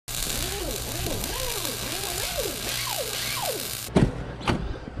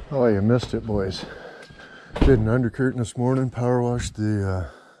Oh, you missed it, boys. Did an undercurtain this morning, power washed the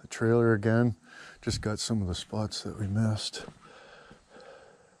trailer again. Just got some of the spots that we missed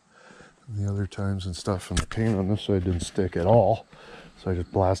the other times and stuff, and the paint on this side didn't stick at all, so I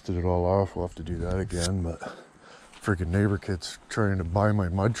just blasted it all off. We'll have to do that again, but freaking neighbor kid's trying to buy my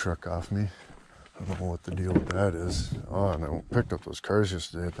mud truck off me. I don't know what the deal with that is. Oh, and I picked up those cars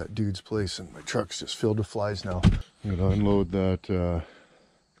yesterday at that dude's place, and my truck's just filled with flies now. I'm gonna unload that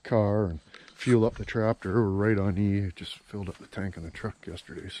car and fuel up the tractor. We're right on E. Just filled up the tank in the truck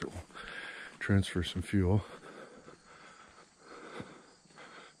yesterday, so we'll transfer some fuel.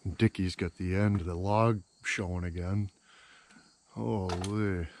 And Dickie's got the end of the log showing again.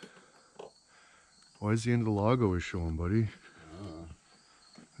 Holy. Why is the end of the log always showing, buddy?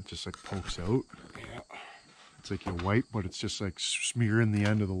 It just like pokes out. Yeah. It's like you wipe, but it's just like smearing the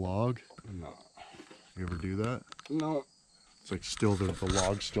end of the log. No. You ever do that? No. It's like still the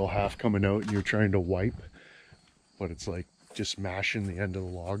log's still half coming out and you're trying to wipe, but it's like just mashing the end of the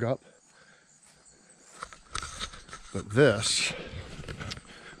log up. But this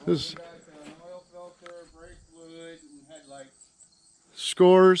is oil filter, brake fluid, and headlights.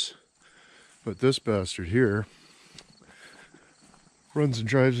 scores. But this bastard here runs and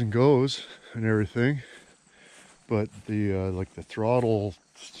drives and goes and everything. But the like the throttle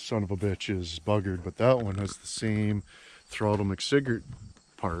son of a bitch is buggered, but that one has the same throttle McSiggert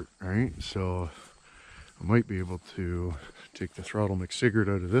part, right? So I might be able to take the throttle McSiggert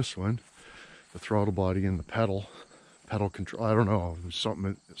out of this one, the throttle body and the pedal control. I don't know,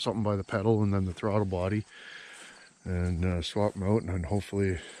 something by the pedal and then the throttle body, and swap them out, and then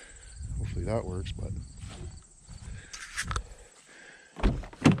hopefully that works. But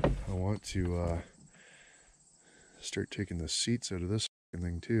I want to start taking the seats out of this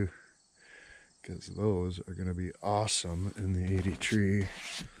thing too, because those are going to be awesome in the 83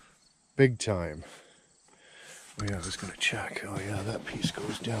 big time. Oh yeah, I was going to check. Oh yeah, that piece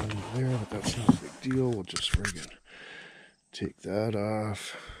goes down into there, but that's not a big deal. We'll just friggin' take that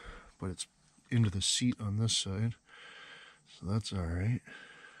off. But it's into the seat on this side, so that's all right.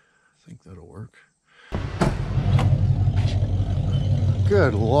 I think that'll work.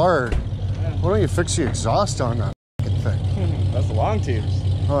 Good Lord. Why don't you fix the exhaust on that thing? That's the long tubes.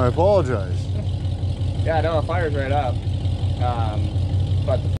 Oh, I apologize. Yeah, I know it fires right up,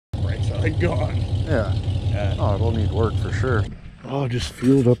 but the brakes are like gone. Yeah. Oh, it'll need work for sure. Oh, just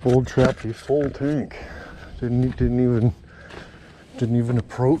fueled up old Trappy's full tank. Didn't even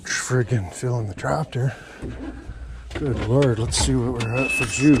approach friggin' filling the tractor. Good Lord, let's see what we're at for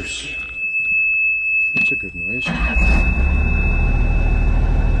juice. That's a good noise.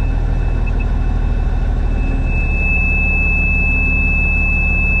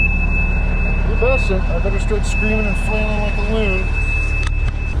 I better start screaming and flailing like a loon.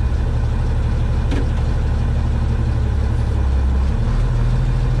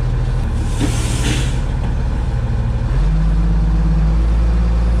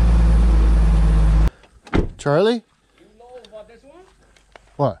 Charlie? You know about this one?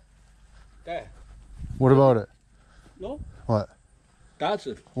 What? There. What about it? No? What? That's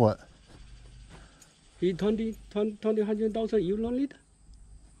it. What? He 100,000 you don't need?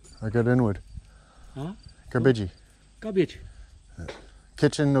 I got inwood. Huh? Garbage. Garbage.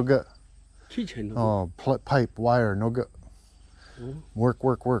 Kitchen, no good. Kitchen. No Oh, pipe, wire, no good. Oh. Work.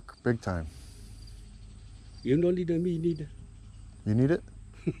 Big time. You don't need me need. You need it?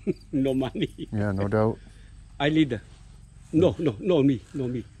 No money. Yeah, no doubt. I need. No me. No.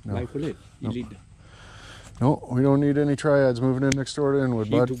 My friend, you Nope. need. No, we don't need any triads moving in next door to inwood,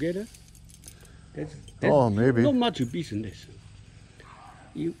 He bud. together. That's Oh, maybe. not much business.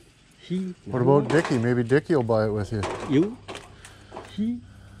 He. What about Dickie? Maybe Dickie will buy it with you. You? He.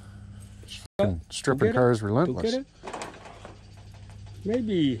 Stripping cars relentless. Together?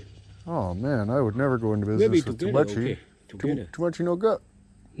 Maybe. Oh man, I would never go into Maybe business with together. tumuchi. Okay. Together. Tumuchi no good.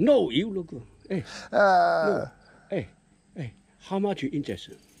 No, you look. Hey. Ah. Hey. How much you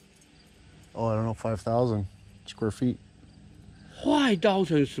interested? Oh, I don't know, 5,000 square feet.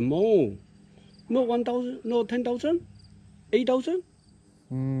 5,000 small. No 1,000. No 10,000. 8,000.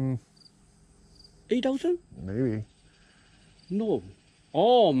 8,000. Maybe. No.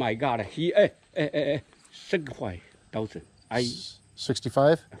 Oh my God. He 65,000.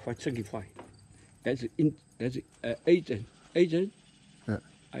 65? 65. That's agent. Yeah.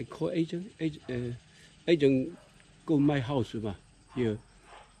 I call agent. Agent go my house ma. Yeah.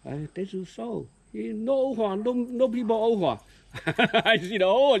 That's so. No people over. I said,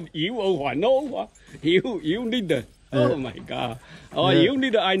 oh, you over, no over. You need the. Oh my God. Oh, Yeah. you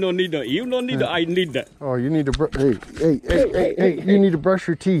need. I don't need. You don't need. I need. Oh, you need to hey, you need to brush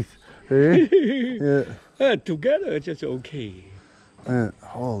your teeth. Hey? Yeah. Together, just okay.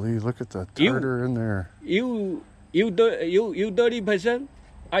 Holy, look at the tartar in there. You 30%,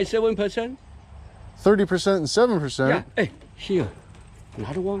 I 7%. 30% and 7%. Yeah. Hey, here,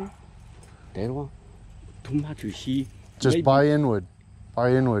 another one, that one. Too much you see. Just maybe, buy inwood.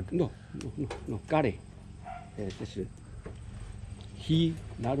 Buy inwood. No. Got it. This is. He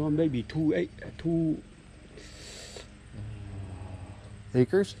another one maybe 2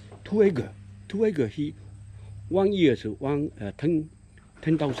 Acres? 2 acre. 2 acre. He 1 year is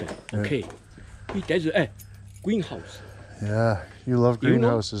 10,000. Okay. He does greenhouse. Yeah, you love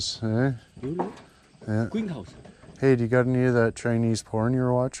greenhouses, eh? You know? Yeah. Greenhouse. Hey, do you got any of that Chinese porn you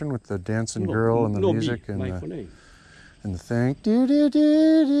were watching with the dancing girl and the music and the thing? Do do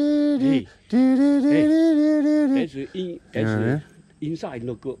do do do do do do do. That's inside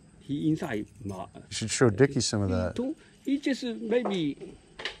no good. He inside. You should show Dickie some of that. He just maybe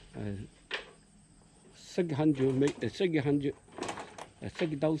 600,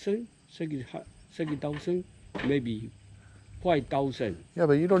 6,000, maybe 5,000. Yeah,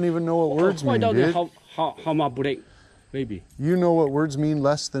 but you don't even know what words mean, dude. How much break, maybe? You know what words mean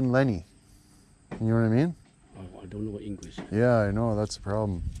less than Lenny. You know what I mean? Oh, I don't know what English. Yeah, I know. That's the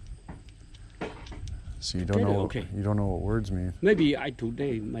problem. So you don't know. Okay. You don't know what words mean. Maybe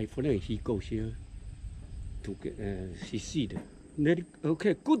today my friend he goes here to get he see the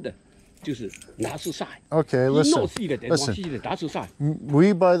okay good. 就是拿出晒. Okay, listen.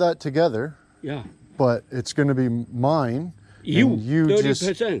 We buy that together. Yeah. But it's going to be mine. You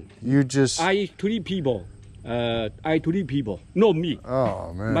 30%. You just. I 3 people. I 3 people. Not me.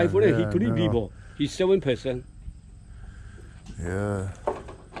 Oh man. My friend he 3 people. He's 7%. Yeah.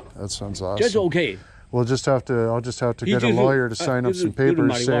 That sounds awesome. That's okay. I'll just have to get a lawyer to sign up some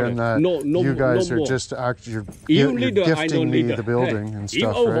papers saying that you guys are just you're gifting me the building and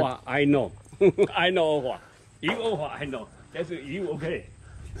stuff, right? I know. I know. I know. That's you okay.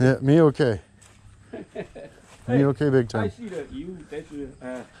 Yeah, me okay. Me okay big time. I see that you. That's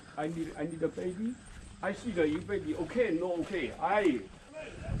I need a baby. I see that you baby. Okay, no okay.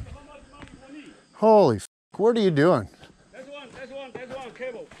 Holy f***, what are you doing? That's one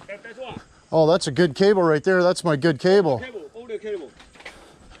cable. That's one. Oh, that's a good cable right there. That's my good cable. All the cable.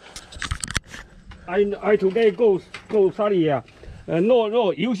 I today go sorry.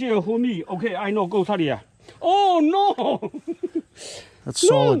 No, you see for me. Okay, I know go sorry. Oh no. That's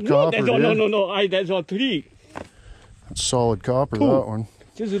solid copper. No. That's a 3. That's solid copper, that one.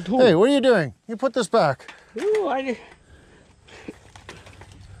 Just a 2. Hey, what are you doing? You put this back. Oh,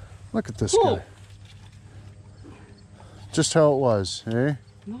 Look at this guy. Just how it was, eh?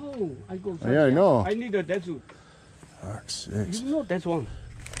 No, I go. Yeah, I know. I need a that one. Fuck's sakes. You know that one.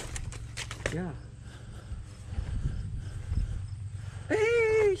 Yeah.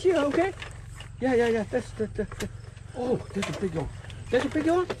 Hey, here, okay. Yeah. That's the. Oh, that's a big one. That's a big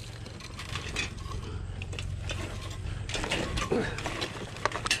one.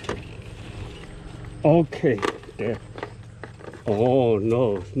 Okay. There. Oh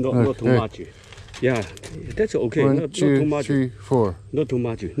no, not too much. Yeah, that's okay. 1, not 2, too much. 3, 4. Not too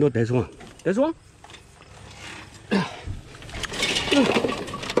much. No, that's one. That's one.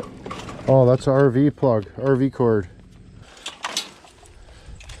 Oh, that's an RV plug, RV cord.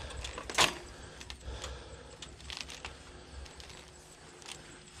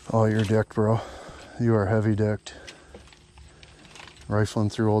 Oh, you're dicked, bro. You are heavy dicked. Rifling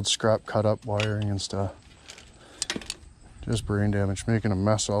through old scrap cut up wiring and stuff. Just brain damage, making a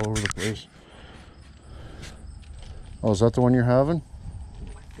mess all over the place. Oh, is that the one you're having? Oh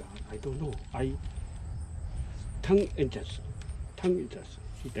my God, I don't know. 10 inches. 10 inches.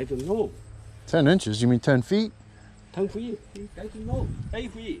 He doesn't know. 10 inches? You mean 10 feet? 10 feet. He doesn't know.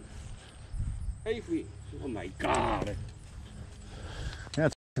 8 feet. 8 feet. Oh my God. Yeah,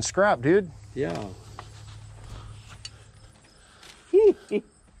 it's scrap, dude. Yeah. Unknown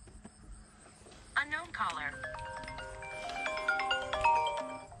caller.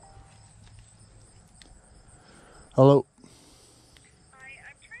 Hello. Hi,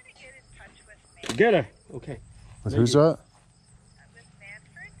 I'm trying to get in touch with Get her. Okay. With who's that? With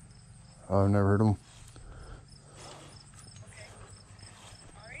Manfred. Oh, I've never heard of him. Okay.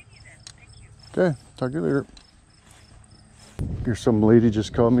 Alrighty then. Thank you. Okay, talk to you later. Here's some lady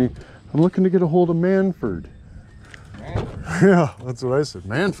just called me. I'm looking to get a hold of Manfred. Yeah, that's what I said.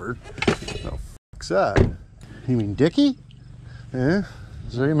 Manfred? Oh, fuck's that? You mean Dickie? Yeah?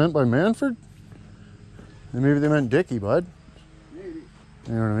 Is that what you meant by Manfred? Maybe they meant Dickie, bud. Maybe.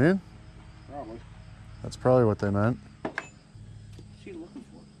 You know what I mean? Probably. That's probably what they meant. She looking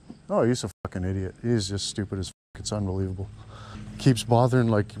for it. Oh, he's a fucking idiot. He's just stupid as fuck. It's unbelievable. Keeps bothering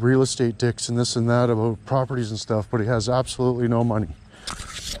like real estate dicks and this and that about properties and stuff, but he has absolutely no money.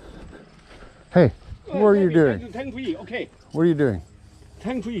 Hey, what are you doing? 10 feet, okay. What are you doing?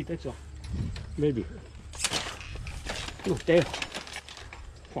 10 feet, that's all. Maybe. Oh, there.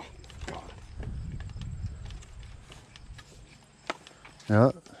 Oh, God.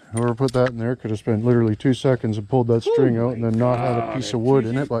 Yeah, whoever put that in there could have spent literally 2 seconds and pulled that string out and then not had a piece of wood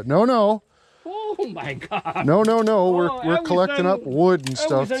in it. But no. Oh my God. No. We're collecting up wood and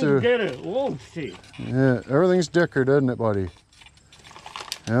stuff too. Oh, see. Yeah, everything's dickered, isn't it, buddy?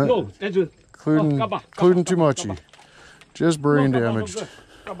 Yeah. No, that's a... Including tumuchi. Just brain damaged.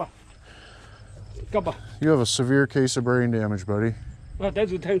 You have a severe case of brain damage, buddy.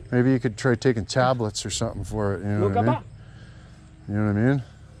 That's a 10. Maybe you could try taking tablets or something for it. You know what I mean? You know what I mean?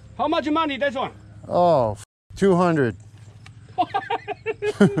 How much money this one? Oh, 200.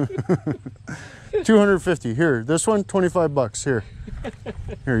 250. Here, this one, 25 bucks. Here,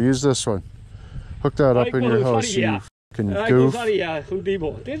 use this one. Hook that up in your house, you fucking goof.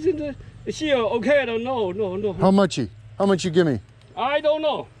 This is here, okay? No. How much you give me? I don't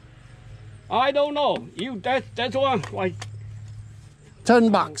know. You that's one like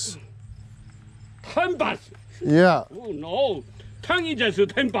 $10. 10 bucks. Yeah. Oh no, 10 inches is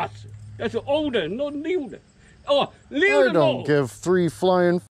 10 bucks. That's older, not new. Oh, new. I don't give 3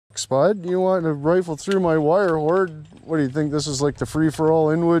 flying fucks, bud. You want to rifle through my wire hoard? What do you think? This is like the free-for-all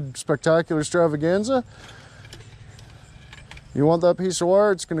Inwood spectacular extravaganza? You want that piece of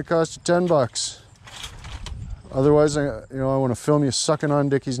wire? It's going to cost you 10 bucks. Otherwise, I want to film you sucking on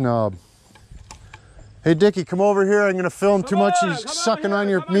Dickie's knob. Hey, Dickie, come over here. I'm going to film Tumuchi sucking on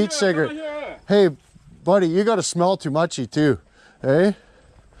your meat cigarette. Hey, buddy, you got to smell Tumuchi too. Hey?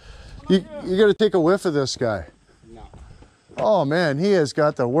 You got to take a whiff of this guy. No. Oh, man, he has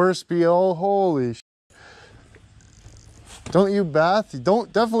got the worst BO. Holy shit. Don't you bath?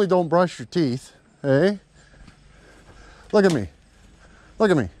 Definitely don't brush your teeth. Hey? Look at me. Look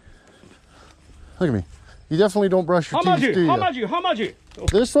at me. Look at me. You definitely don't brush your teeth, do you? How much?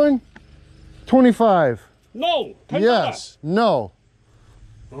 This one? 25. No. $10. Yes. No.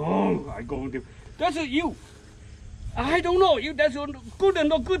 Oh, I go. That's you. I don't know. You. That's good and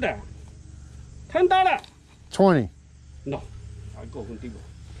not good. $10. 20. No. I go Home Depot.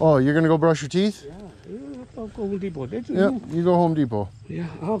 Oh, you're gonna go brush your teeth? Yeah. I'll go Home Depot. That's Yep. You go Home Depot. Yeah.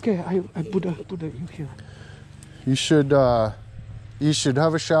 Okay. I put you here. You should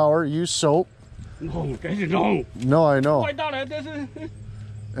have a shower. Use soap. No, that's wrong. No, I know. $5. That's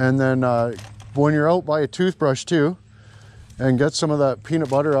And then when you're out, buy a toothbrush too, and get some of that peanut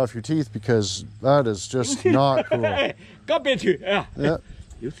butter off your teeth because that is just not cool. Garbage. Yeah. Yeah.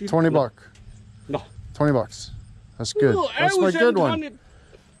 You see 20 bucks. No. 20 bucks. That's good. No, That's my good one.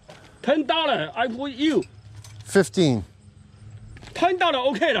 $10. I put you. 15. $10.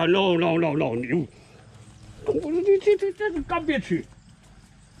 Okay. No. You. That's garbage.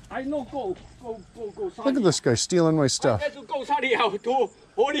 I know. Go. Look at this guy stealing my stuff. I go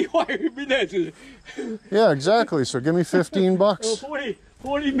 45 minutes. Yeah, exactly. So give me 15 bucks.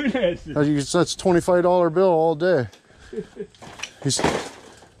 40 minutes. That's $25 bill all day. He's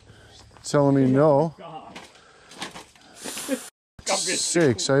telling me no.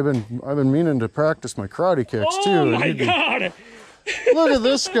 Sakes, I've been meaning to practice my karate kicks too. Oh my God! Look at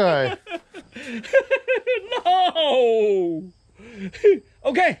this guy. No.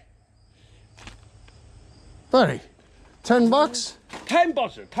 Okay. Buddy, 10 bucks? 10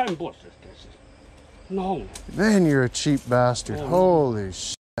 bucks. No. Man, you're a cheap bastard. Oh. Holy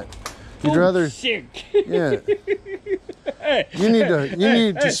shit. You'd rather. Shit. Yeah. You need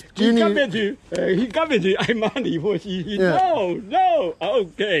to. He got me. I'm money for he. Yeah. No.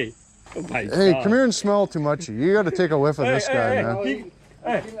 Okay. Oh my God. Hey, come here and smell Tumuchi. You got to take a whiff of this guy, man.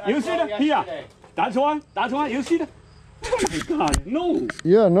 Hey, you see that? Here. That's one. You see that? Oh my God, no.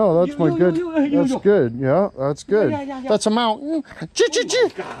 Yeah, no, that's my good. That's good. Yeah, that's good. Yeah. That's a mountain. Chi-chi-chi.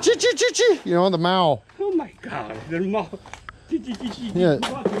 You know, the Mao. Oh my God, the mouth. Yeah.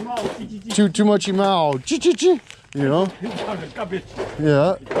 Too much mouth. Chi-chi-chi. You know?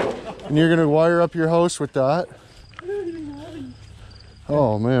 Yeah. And you're going to wire up your house with that.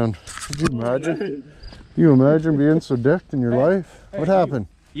 Oh, man. Could you imagine? Can you imagine being so dicked in your life? What happened?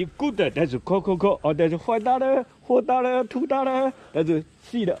 You good, that's a cocoa, or there's a $5, $4, $2, that's a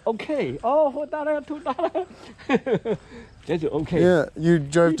seed. Okay. Oh, $4, $2. That's okay. Yeah, you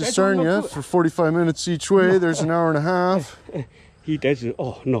drive to Sarnia for 45 minutes each way. There's an hour and a half. He does,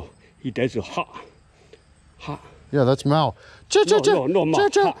 oh no, he does hot. Yeah, that's Mao. No, Mao.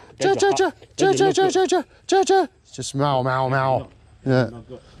 It's just Mao, Mao, Mao. Yeah.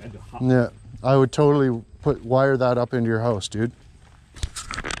 Yeah. I would totally wire that up into your house, dude.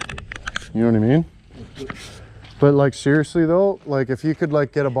 You know what I mean? But like seriously though, like if you could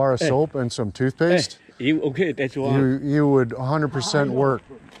like get a bar of soap and some toothpaste, Okay, that's one. you would 100%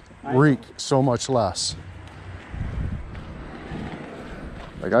 reek so much less.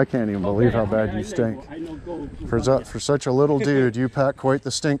 Like I can't even believe how bad you stink. For such a little dude, you pack quite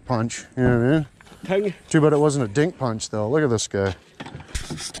the stink punch. You know what I mean? Too bad it wasn't a dink punch though. Look at this guy.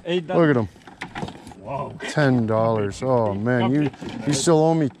 Look at him. Wow. $10. Oh man, you still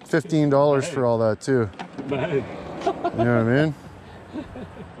owe me $15 for all that too. Man. You know what I mean?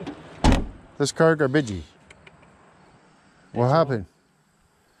 This car garbagey. What happened?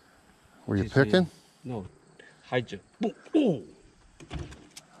 Were you picking? No. Hide. Oh.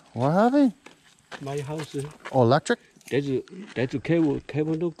 What happened? My house. Oh, electric? That's a cable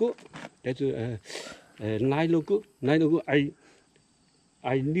no good. That's a line no good. Line no good.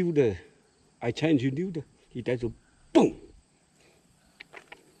 I knew I changed the. He does a boom.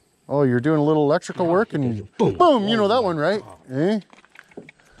 Oh, you're doing a little electrical work and boom, you know that one, right? Eh?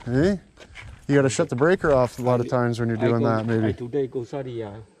 Eh? You got to shut the breaker off a lot of times when you're doing that, maybe. I today go sorry,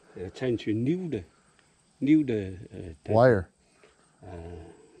 change the Wire.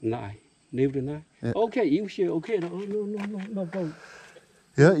 Nine. New the nine. Yeah. Okay, you should. Okay, no, go.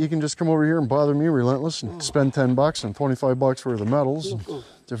 Yeah, you can just come over here and bother me relentless and spend $10 and $25 worth of metals and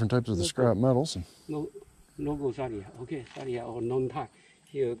different types of the scrap metals. And No go sorry. Okay, sorry, or non time.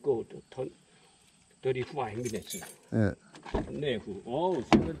 Here go 35 minutes. yeah. Oh,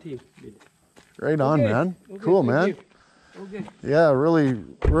 17 minutes. Right on, man. Okay, Cool, man. Okay. Yeah, really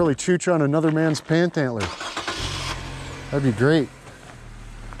chooch on another man's pant antler. That'd be great.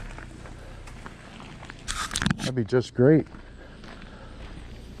 That'd be just great.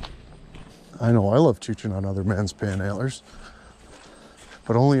 I know I love chooching on other men's pant antlers,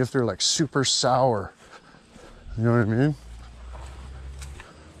 but only if they're like super sour. You know what I mean?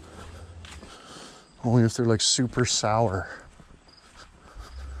 Only if they're like super sour.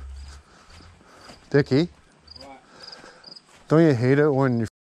 Dickie, don't you hate it when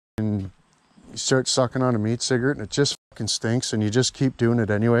you start sucking on a meat cigarette and it just fucking stinks and you just keep doing it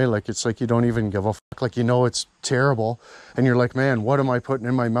anyway? Like it's like you don't even give a fuck. Like you know it's terrible and you're like, man, what am I putting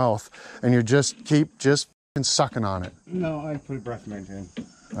in my mouth? And you just keep fucking sucking on it. No, I put breath mint in.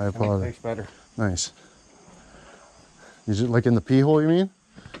 I apologize. It tastes better. Nice. You just like in the pee hole, you mean?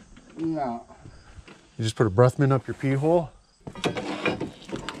 No. You just put a breath mint up your pee hole?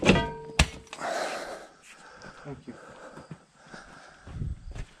 Thank you.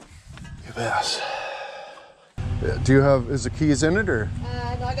 You bet. Yeah, do you have, is the keys in it or? No,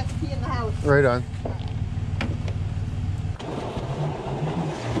 I got the key in the house. Right on.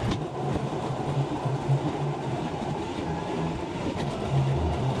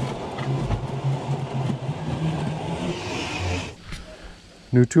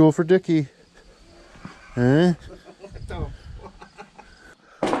 New tool for Dickie. Eh?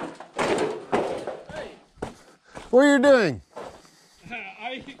 What are you doing?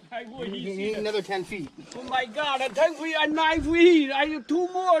 I go You need another 10 feet. Oh my God, 10 feet and 9 feet. I have 2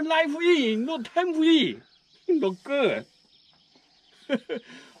 more 9 feet, not 10 feet. No good.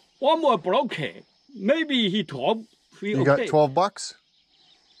 One more broken. Maybe he 12 feet. You okay. got $12?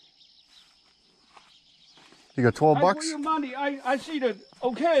 You got 12 I bucks? your money. I see that.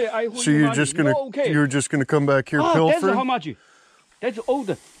 Okay, I hold So your you're money. just gonna No, okay. you're just gonna come back here That's pilfering? how much? That's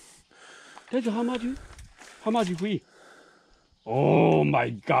old. That's how much? How much fee? Oh my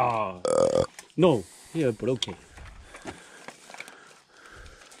God. No, here broken.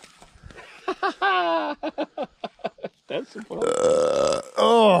 That's broken.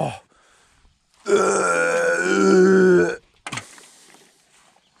 Oh.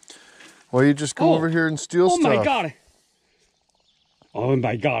 Well, you just come Oh. over here and steal Oh stuff. my God. Oh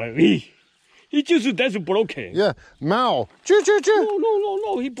my God. He just that's broken. Yeah, Mao. Choo choo choo.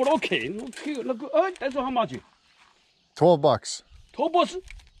 No. He broken. No, that's how much? $12. Tobos.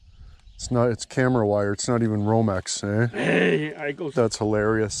 It's not. It's camera wire. It's not even Romex. Eh? Hey, I go. That's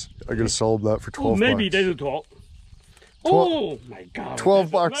hilarious. I gotta sell that for 12 Maybe bucks. that's 12. Oh my God. 12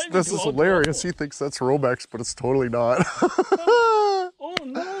 That's bucks. maybe This is 12. hilarious. He thinks that's Romex, but it's totally not. Oh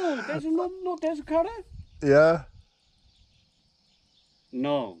no, that's no, that's color. Yeah.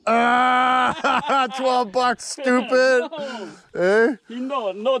 No. Ah, 12 bucks, stupid. Eh?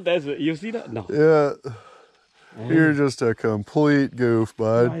 No, that's you see that? No. Yeah. You're just a complete goof,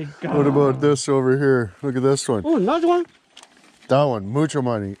 bud. My God. What about this over here? Look at this one. Oh, another one. That one, mucho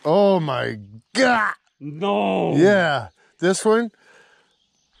money. Oh my God. No. Yeah, this one,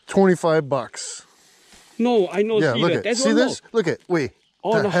 25 bucks. No, I know. Yeah, see look that. at That's see all this? no. Look at wait.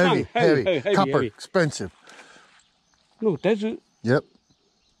 Oh, That no, heavy, heavy, copper, heavy. expensive. No, that's Yep,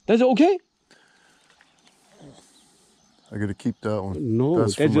 okay. I gotta keep that one. No,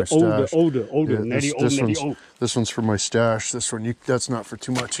 that's for my older, stash. older, Yeah, netty old, netty old. this one's for my stash. This one, that's not for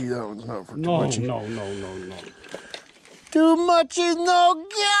tumuchi. That one's not for No, tumuchi. no. Too much is no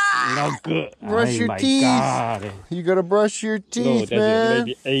good. No good. Brush your my teeth. God. You gotta brush your No, teeth, that's man.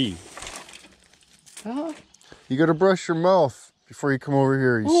 maybe A. Huh? You gotta brush your mouth before you come over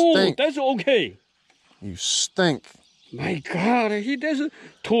here. You Oh, stink. that's okay. You stink. My God, he does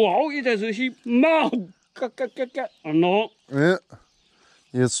 12, he does he mouth. No. Yeah.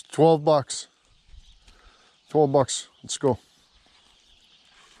 It's 12 bucks. 12 bucks. Let's go.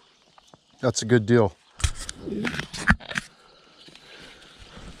 That's a good deal.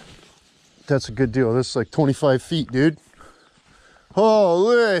 That's a good deal. This is like 25 feet, dude.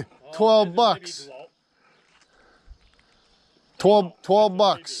 Holy, 12 bucks. 12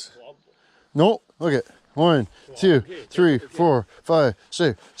 bucks. Nope. Look at 1, 2, 3, 4, 5,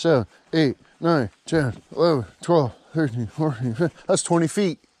 6, 7, 8, 9, 10, 11, 12, 13, 14, 15. That's 20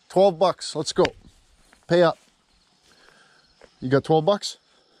 feet. 12 bucks. Let's go. Pay up. You got 12 bucks?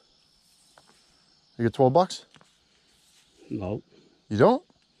 You got 12 bucks? No. You don't?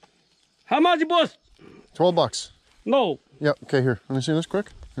 How much, boss? 12 bucks. No. Yep. Okay, here. Let me see this quick.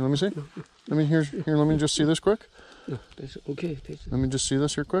 Here, let me see. Let me just see this quick. No, that's okay. Let me just see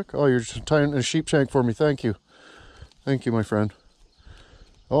this here quick. Oh, you're just tying a sheep shank for me. Thank you. Thank you, my friend.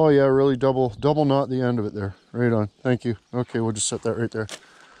 Oh yeah, really double knot the end of it there. Right on. Thank you. Okay, we'll just set that right there.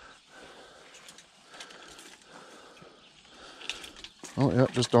 Oh yeah,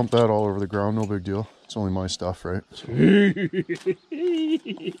 just dump that all over the ground. No big deal. It's only my stuff, right? So, it's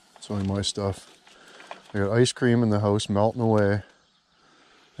only my stuff. I got ice cream in the house melting away.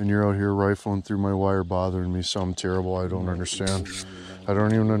 And you're out here rifling through my wire bothering me some terrible I don't understand. I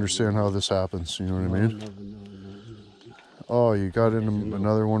don't even understand how this happens, you know what I mean? Oh, you got into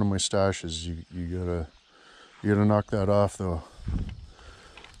another one of my stashes. You gotta knock that off though.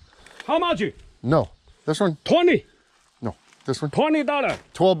 How much? No. This one? 20. No. This one? $20.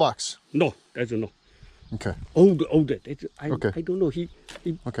 12 bucks. No, that's no. Okay. Older. That's, Okay. I don't know. He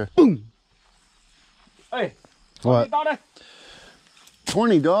Okay. boom. Hey. What? $20.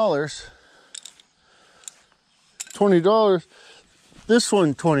 $20? $20? This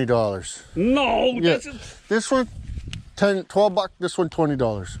one, $20. No, Yeah. that's This one, 12 bucks. This one,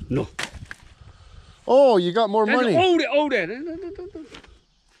 $20. no. Oh, you got more That's money. older.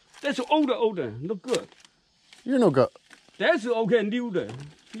 That's older. No good. You're no good. That's okay, new. That's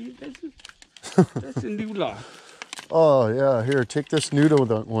a new lot. Oh, yeah. Here, take this noodle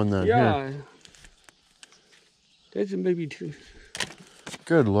one then. Here. Yeah. That's maybe two.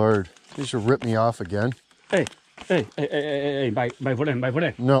 Good Lord. You should rip me off again. Hey, my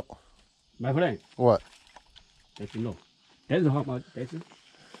friend. No. My friend. What? That's no. That's how much. That's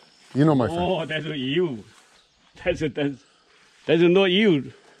You know my friend. oh, that's you. That's not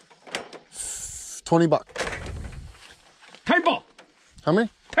you. 20 bucks. 10 ball. How many?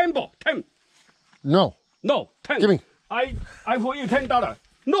 10 ball. 10. No. No, 10. Give me. I for you $10.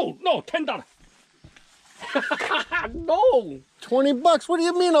 No, $10. No. 20 bucks. What do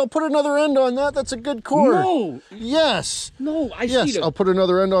you mean? I'll put another end on that. That's a good cord. No. Yes. No, I see Yes, that. I'll put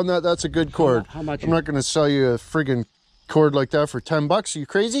another end on that. That's a good cord. How much? I'm not going to sell you a friggin' cord like that for 10 bucks. Are you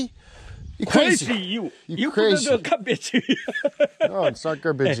crazy? You crazy? Crazy, you. You put crazy. the garbage. No, it's not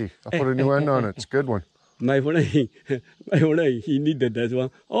garbagey. I'll put a new end on it. It's a good one. My friend, he needed that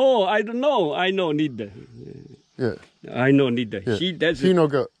one. Oh, I don't know. I know need that. Yeah. I know need that. Yeah. He does. He no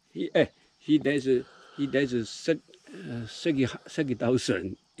good. He does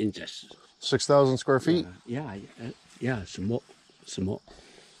 30,000 inches. 6,000 square feet. Yeah, small.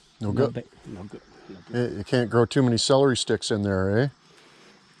 No good. No good. You can't grow too many celery sticks in there, eh?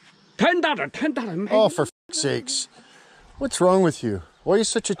 $10. Oh, for f***'s sakes. What's wrong with you? Why are you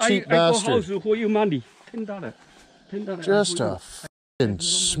such a cheap I go bastard? house for you money. $10. Just a f***ing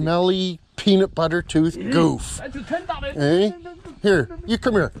smelly peanut butter tooth goof. That's $10. Eh? Here, you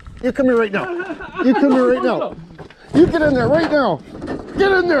come here. You come here right now. You come here right now. You get in there right now.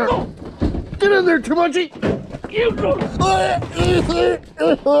 Get in there. Get in there, Tumuchi. You go.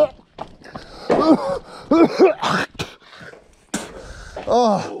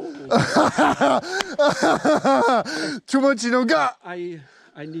 Oh. Too much you don't got. I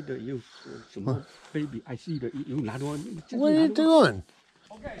need you small baby. I see the you not one. What are you doing?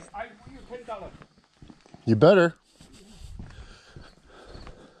 Okay, I give you $10. You better.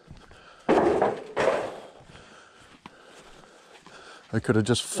 I could have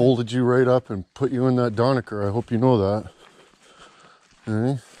just folded you right up and put you in that doniker. I hope you know that.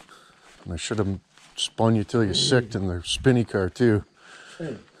 Eh? And I should have spun you till you sicked in the spinny car too.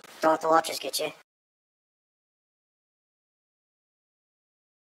 Don't let the watches get you.